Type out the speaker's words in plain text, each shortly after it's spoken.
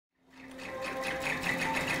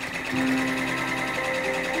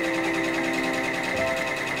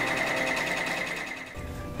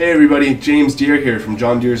Hey everybody, James Deere here from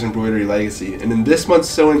John Deere's Embroidery Legacy, and in this month's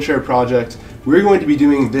Sew and Share project, we're going to be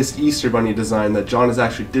doing this Easter Bunny design that John is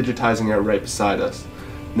actually digitizing out right beside us.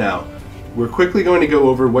 Now, we're quickly going to go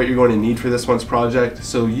over what you're going to need for this month's project,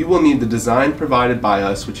 so you will need the design provided by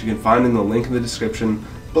us, which you can find in the link in the description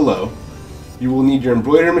below. You will need your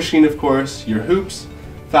embroidery machine, of course, your hoops,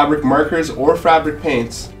 fabric markers or fabric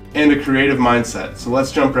paints, and a creative mindset. So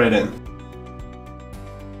let's jump right in.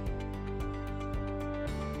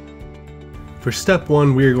 For step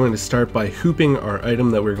one, we are going to start by hooping our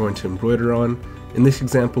item that we're going to embroider on. In this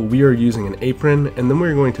example, we are using an apron, and then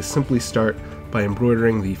we're going to simply start by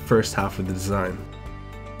embroidering the first half of the design.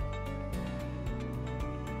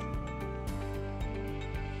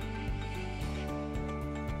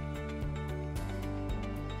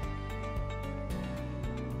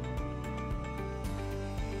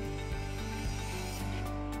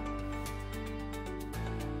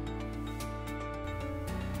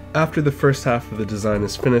 After the first half of the design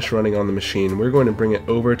is finished running on the machine, we're going to bring it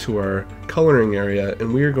over to our coloring area,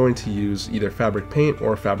 and we are going to use either fabric paint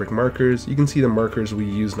or fabric markers. You can see the markers we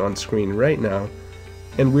used on screen right now,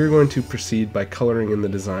 and we're going to proceed by coloring in the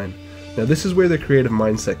design. Now this is where the creative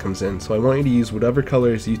mindset comes in, so I want you to use whatever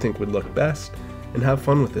colors you think would look best and have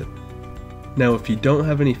fun with it. Now if you don't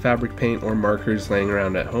have any fabric paint or markers laying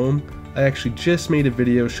around at home, I actually just made a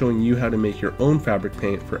video showing you how to make your own fabric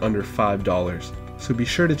paint for under $5. So be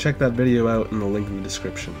sure to check that video out in the link in the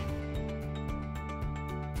description.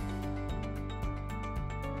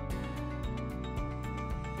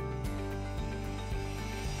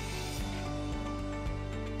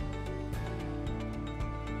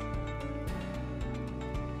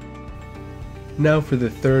 Now for the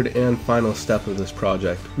third and final step of this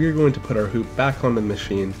project, we are going to put our hoop back on the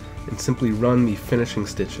machine and simply run the finishing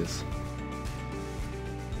stitches.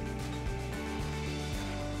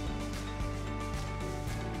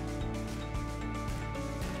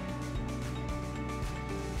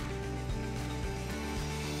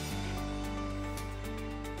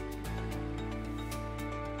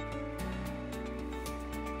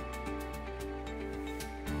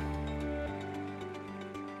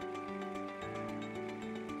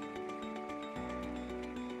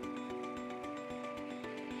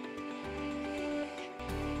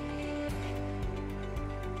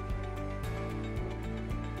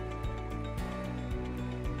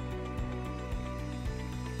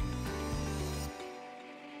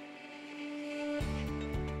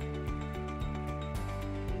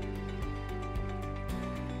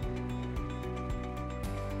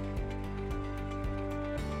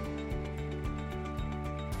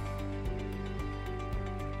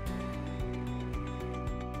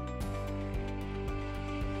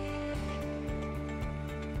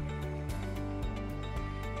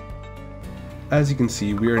 As you can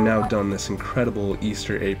see, we are now done this incredible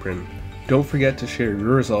Easter apron. Don't forget to share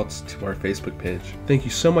your results to our Facebook page. Thank you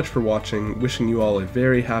so much for watching, wishing you all a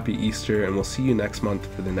very happy Easter, and we'll see you next month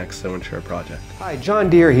for the next Sew and Share project. Hi, John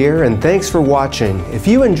Deere here, and thanks for watching. If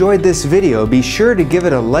you enjoyed this video, be sure to give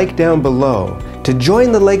it a like down below. To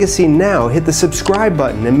join the Legacy now, hit the subscribe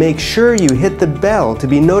button and make sure you hit the bell to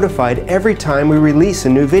be notified every time we release a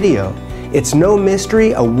new video. It's no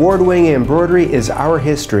mystery, award-winning embroidery is our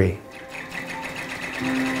history.